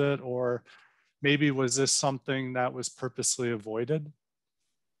transit, or maybe was this something that was purposely avoided?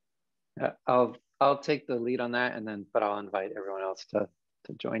 I'll take the lead on that, but I'll invite everyone else to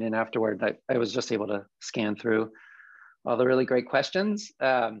join in afterward. I was just able to scan through all the really great questions.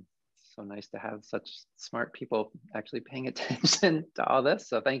 So nice to have such smart people actually paying attention to all this.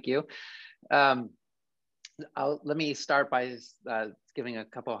 So thank you. Let me start by giving a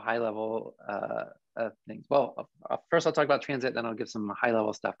couple of high-level things. Well, first I'll talk about transit, then I'll give some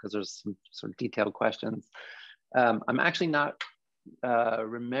high-level stuff because there's some sort of detailed questions. I'm actually not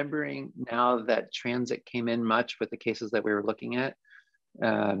remembering now that transit came in much with the cases that we were looking at.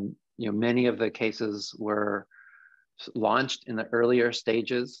 Many of the cases were launched in the earlier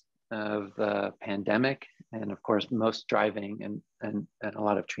stages of the pandemic, and of course, most driving and a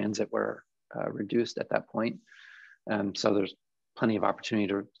lot of transit were reduced at that point. So there's plenty of opportunity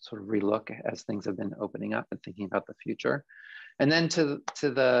to sort of relook as things have been opening up and thinking about the future. And then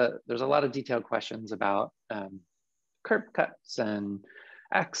there's a lot of detailed questions about curb cuts and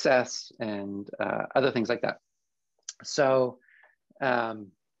access and other things like that. So I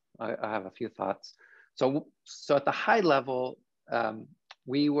have a few thoughts. So at the high level,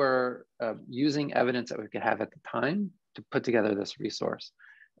 we were using evidence that we could have at the time to put together this resource.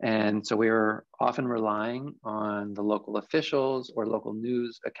 And so we were often relying on the local officials or local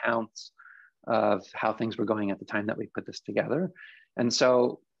news accounts of how things were going at the time that we put this together. And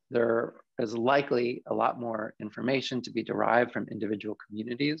so there is likely a lot more information to be derived from individual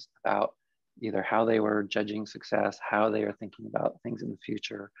communities about either how they were judging success, how they are thinking about things in the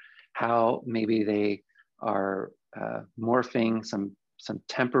future, how maybe they are morphing some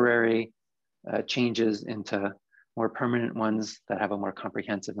temporary changes into more permanent ones that have a more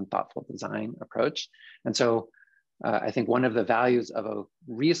comprehensive and thoughtful design approach. And so I think one of the values of a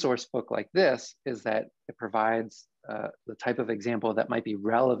resource book like this is that it provides the type of example that might be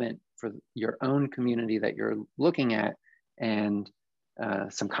relevant for your own community that you're looking at, and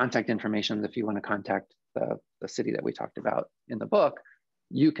some contact information. If you want to contact the city that we talked about in the book,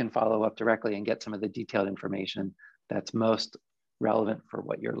 you can follow up directly and get some of the detailed information that's most relevant for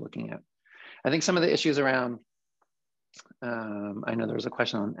what you're looking at. I think some of the issues around, I know there was a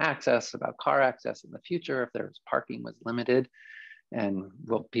question on access, about car access in the future, if there's parking was limited, and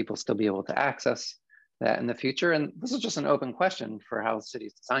will people still be able to access that in the future? And this is just an open question for how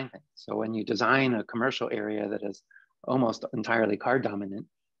cities design things. So when you design a commercial area that is almost entirely car dominant,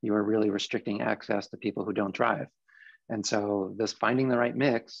 you are really restricting access to people who don't drive. And so this finding the right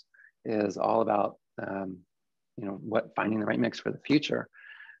mix is all about finding the right mix for the future.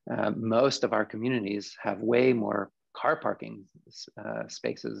 Most of our communities have way more car parking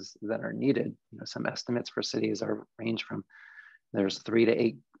spaces that are needed. Some estimates for cities range from there's 3 to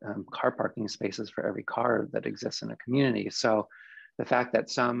 8 car parking spaces for every car that exists in a community. So the fact that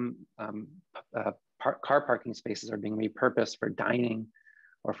some car parking spaces are being repurposed for dining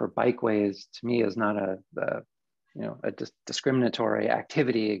or for bikeways, to me, is not a discriminatory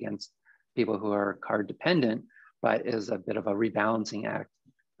activity against people who are car dependent, but is a bit of a rebalancing act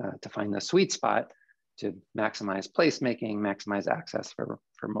to find the sweet spot to maximize placemaking, maximize access for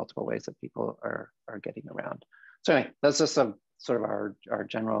multiple ways that people are getting around. So anyway, that's just a sort of our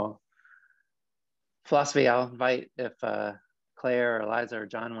general philosophy. I'll invite if Claire or Aliza or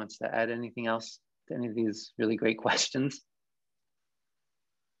John wants to add anything else to any of these really great questions.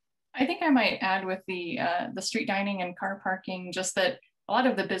 I think I might add with the street dining and car parking, just that a lot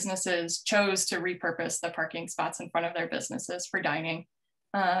of the businesses chose to repurpose the parking spots in front of their businesses for dining.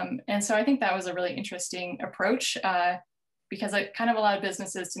 And so I think that was a really interesting approach because it kind of allowed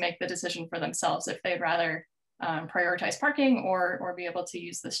businesses to make the decision for themselves if they'd rather prioritize parking or be able to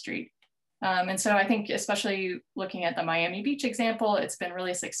use the street. And so I think, especially looking at the Miami Beach example, it's been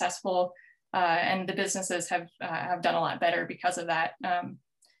really successful, and the businesses have done a lot better because of that.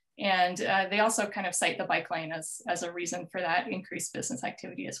 And they also kind of cite the bike lane as a reason for that increased business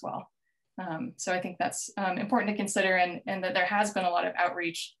activity as well. So I think that's important to consider, and that there has been a lot of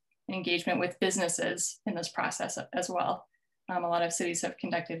outreach and engagement with businesses in this process as well. A lot of cities have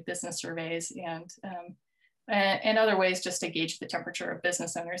conducted business surveys and other ways just to gauge the temperature of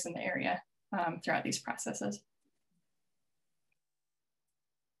business owners in the area throughout these processes.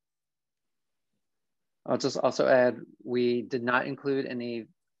 I'll just also add, we did not include any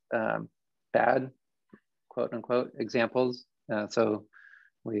bad, quote unquote, examples. So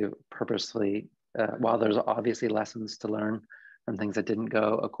we purposely, while there's obviously lessons to learn from things that didn't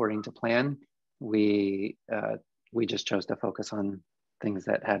go according to plan, we just chose to focus on things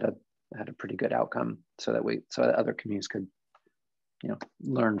that had a pretty good outcome, so that other communities could,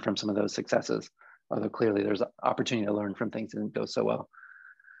 learn from some of those successes. Although clearly there's an opportunity to learn from things that didn't go so well.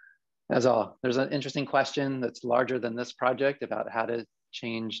 As all, there's an interesting question that's larger than this project about how to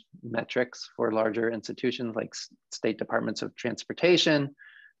change metrics for larger institutions like state departments of transportation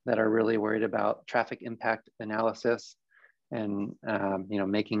that are really worried about traffic impact analysis, and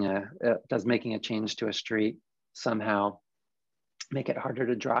making a change to a street somehow make it harder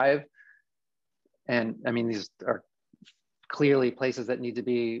to drive. And I mean, these are clearly places that need to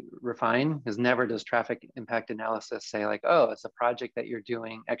be refined, because never does traffic impact analysis say like, oh, it's a project that you're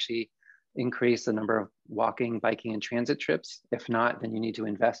doing actually increase the number of walking, biking, and transit trips. If not, then you need to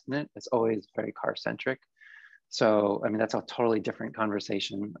invest in it. It's always very car centric. So, I mean, that's a totally different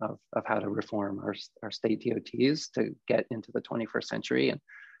conversation of how to reform our state DOTs to get into the 21st century and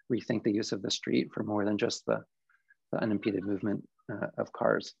rethink the use of the street for more than just the unimpeded movement of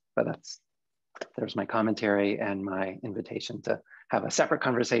cars. But there's my commentary and my invitation to have a separate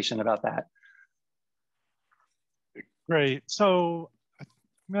conversation about that. Great. So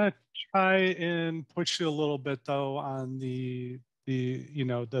I'm going to try and push you a little bit though on the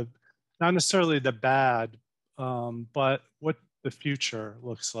not necessarily the bad, but what the future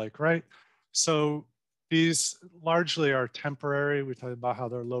looks like, right? So these largely are temporary. We talked about how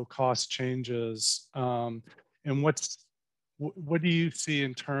they're low cost changes. And what do you see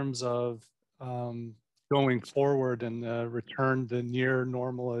in terms of going forward and the return to near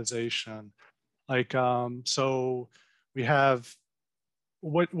normalization? Like, so we have,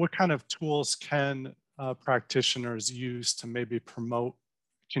 what kind of tools can practitioners use to maybe promote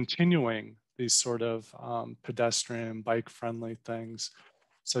continuing these sort of pedestrian, bike-friendly things,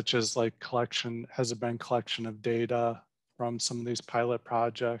 such as like has it been collection of data from some of these pilot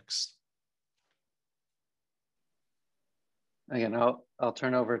projects? Again, I'll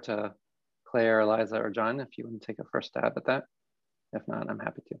turn over to Claire, Aliza, or John if you want to take a first stab at that. If not, I'm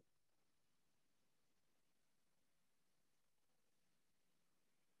happy to.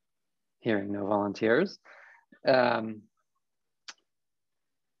 Hearing no volunteers. Yeah,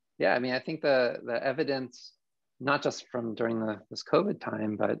 I mean, I think the evidence, not just from during this COVID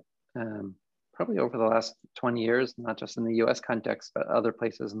time, but probably over the last 20 years, not just in the US context, but other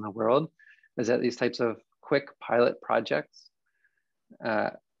places in the world, is that these types of quick pilot projects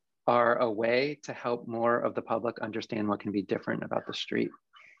are a way to help more of the public understand what can be different about the street,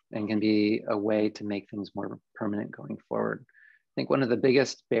 and can be a way to make things more permanent going forward. I think one of the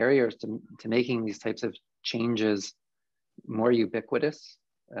biggest barriers to making these types of changes more ubiquitous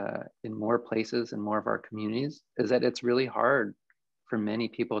in more places and more of our communities is that it's really hard for many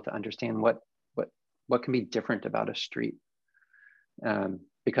people to understand what can be different about a street.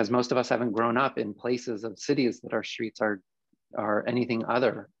 Because most of us haven't grown up in places of cities that our streets are anything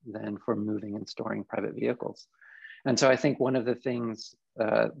other than for moving and storing private vehicles. And so I think one of the things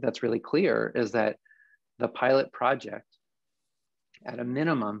that's really clear is that the pilot project at a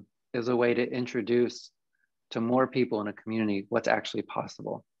minimum, is a way to introduce to more people in a community what's actually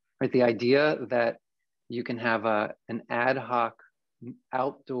possible, right? The idea that you can have an ad hoc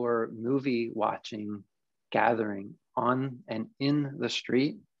outdoor movie watching gathering on and in the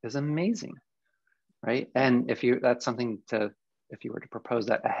street is amazing, right? And if you were to propose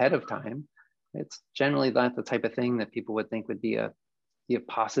that ahead of time, it's generally not the type of thing that people would think would be a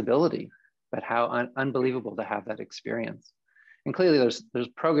possibility, but how unbelievable to have that experience. And clearly there's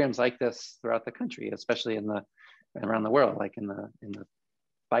programs like this throughout the country, especially around the world, like in the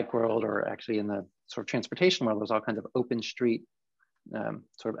bike world, or actually in the sort of transportation world. There's all kinds of open street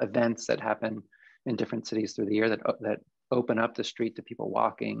sort of events that happen in different cities through the year that open up the street to people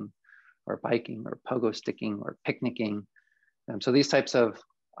walking or biking or pogo sticking or picnicking. So these types of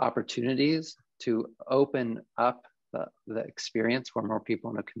opportunities to open up the experience for more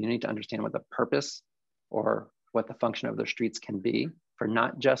people in a community to understand what the purpose or what the function of their streets can be, for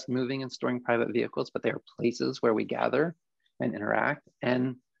not just moving and storing private vehicles, but they are places where we gather and interact,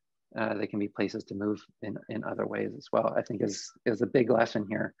 and they can be places to move in other ways as well, I think is a big lesson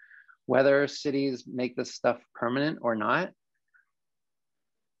here. Whether cities make this stuff permanent or not,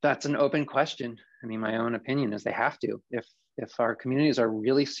 that's an open question. I mean, my own opinion is they have to. If our communities are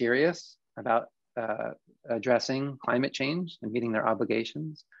really serious about addressing climate change and meeting their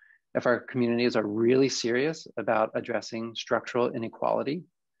obligations, if our communities are really serious about addressing structural inequality,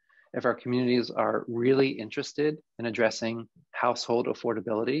 if our communities are really interested in addressing household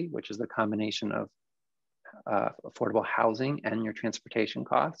affordability, which is the combination of affordable housing and your transportation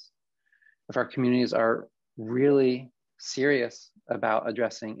costs, if our communities are really serious about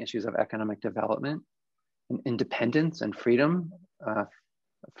addressing issues of economic development and independence and freedom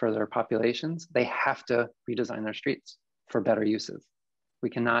for their populations, they have to redesign their streets for better uses. We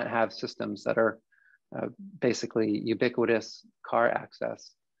cannot have systems that are basically ubiquitous car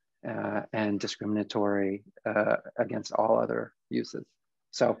access and discriminatory against all other uses.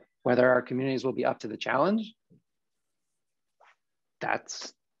 So whether our communities will be up to the challenge,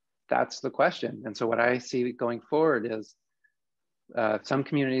 that's the question. And so what I see going forward is some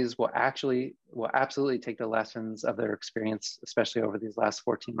communities will absolutely take the lessons of their experience, especially over these last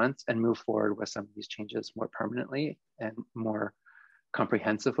 14 months, and move forward with some of these changes more permanently and more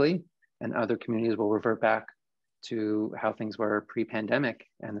comprehensively. And other communities will revert back to how things were pre-pandemic.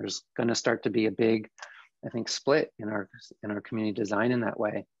 And there's going to start to be a big, I think, split in our community design in that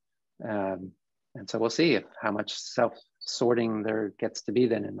way. And so we'll see how much self-sorting there gets to be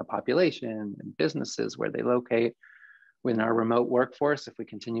then in the population and businesses where they locate. Within our remote workforce, if we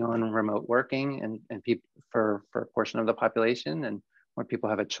continue on remote working and people for a portion of the population, and more people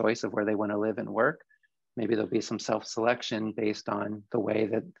have a choice of where they want to live and work, maybe there'll be some self-selection based on the way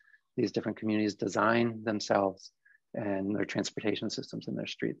that these different communities design themselves and their transportation systems in their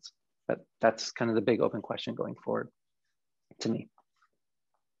streets. But that's kind of the big open question going forward to me.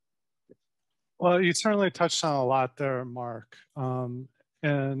 Well, you certainly touched on a lot there, Marc.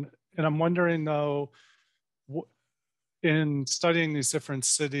 And I'm wondering though, in studying these different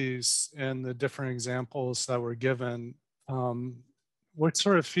cities and the different examples that were given, what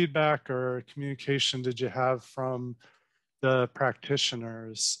sort of feedback or communication did you have from the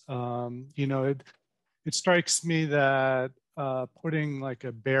practitioners? You know, it strikes me that putting like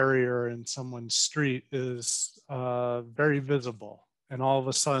a barrier in someone's street is very visible. And all of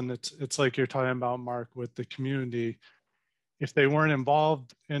a sudden, it's like you're talking about, Marc, with the community. If they weren't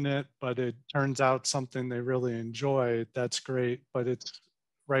involved in it, but it turns out something they really enjoy, that's great. But it's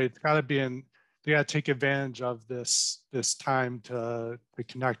right, it's got to be in. They got to take advantage of this time to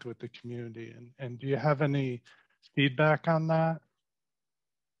connect with the community. And do you have any feedback on that?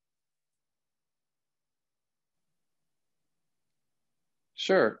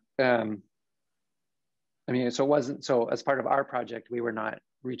 Sure. I mean, so it wasn't, so as part of our project, we were not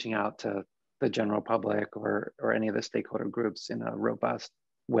reaching out to the general public or any of the stakeholder groups in a robust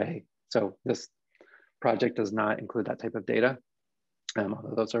way. So this project does not include that type of data.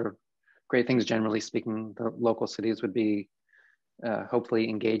 Although those are great things, generally speaking, the local cities would be hopefully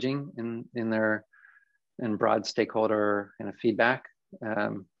engaging in broad stakeholder kind of feedback.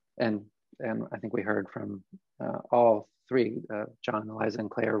 And I think we heard from all three, John, Aliza, and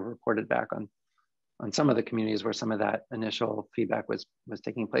Clare reported back on some of the communities where some of that initial feedback was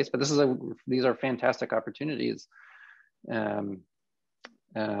taking place. But these are fantastic opportunities to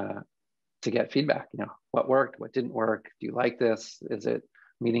get feedback. You know, what worked, what didn't work. Do you like this? Is it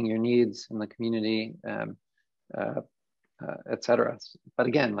meeting your needs in the community, et cetera. But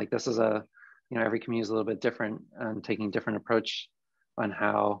again, like this is every community is a little bit different and taking different approach on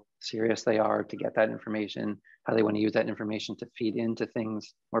how serious they are to get that information, how they want to use that information to feed into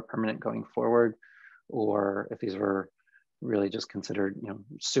things more permanent going forward, or if these were really just considered,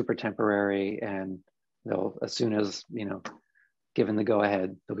 super temporary, and they'll, as soon as, given the go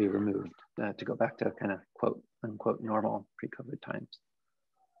ahead, they'll be removed to go back to kind of quote unquote normal pre-COVID times.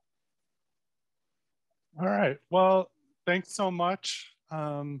 All right, well, thanks so much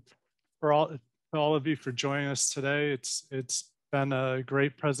for all of you for joining us today. It's been a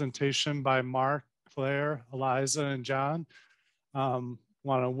great presentation by Marc, Claire, Aliza, and John.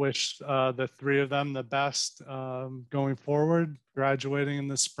 Want to wish the three of them the best going forward, graduating in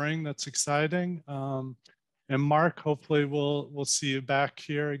the spring. That's exciting. And Marc, hopefully we'll see you back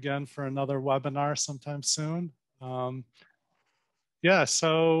here again for another webinar sometime soon. Yeah,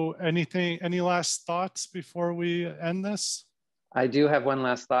 so any last thoughts before we end this? I do have one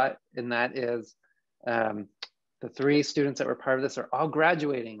last thought, and that is the three students that were part of this are all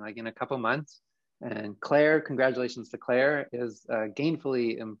graduating like in a couple months. And Claire, congratulations to Claire, is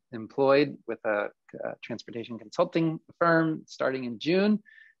gainfully employed with a transportation consulting firm starting in June.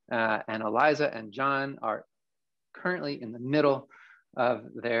 And Aliza and John are currently in the middle of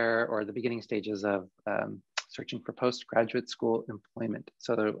the beginning stages of searching for postgraduate school employment.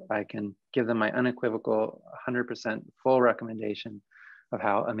 So that I can give them my unequivocal 100% full recommendation of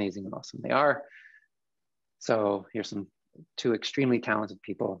how amazing and awesome they are. So here's two extremely talented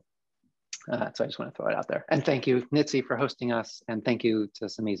people. So I just want to throw it out there. And thank you, NITC, for hosting us. And thank you to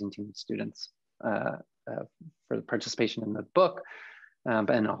this amazing team of students for the participation in the book,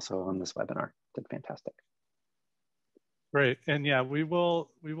 and also on this webinar. Did fantastic. Great. And yeah, we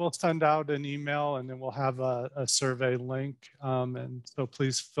will send out an email, and then we'll have a survey link. And so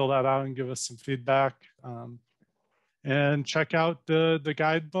please fill that out and give us some feedback. And check out the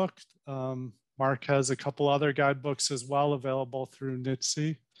guidebook. Marc has a couple other guidebooks as well available through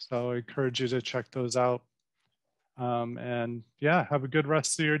NITC. So I encourage you to check those out. And yeah, have a good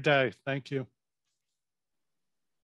rest of your day. Thank you.